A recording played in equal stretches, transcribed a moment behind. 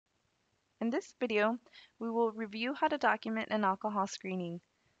In this video, we will review how to document an alcohol screening.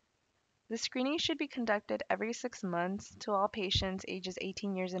 The screening should be conducted every 6 months to all patients ages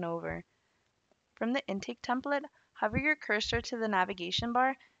 18 years and over. From the intake template, hover your cursor to the navigation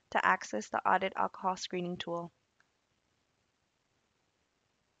bar to access the Audit Alcohol Screening tool.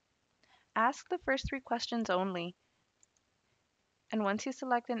 Ask the first 3 questions only, and once you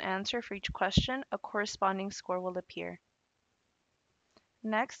select an answer for each question, a corresponding score will appear.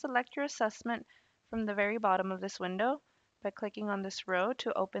 Next, select your assessment from the very bottom of this window by clicking on this row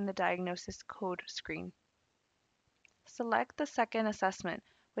to open the diagnosis code screen. Select the second assessment,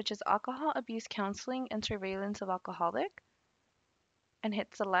 which is Alcohol Abuse Counseling and Surveillance of Alcoholic, and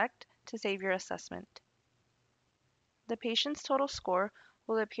hit Select to save your assessment. The patient's total score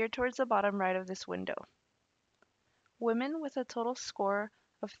will appear towards the bottom right of this window. Women with a total score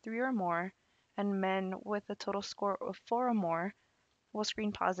of 3 or more and men with a total score of 4 or more will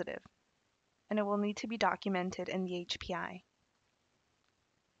screen positive, and it will need to be documented in the HPI.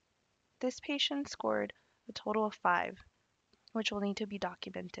 This patient scored a total of 5, which will need to be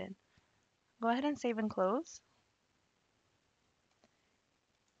documented. Go ahead and save and close.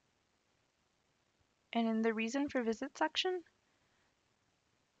 And in the reason for visit section,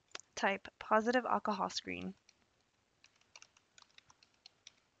 type positive alcohol screen.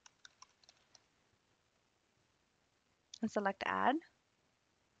 And select add.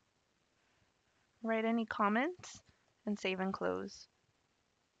 Write any comments and save and close.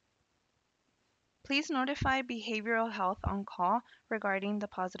 Please notify behavioral health on call regarding the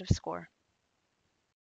positive score.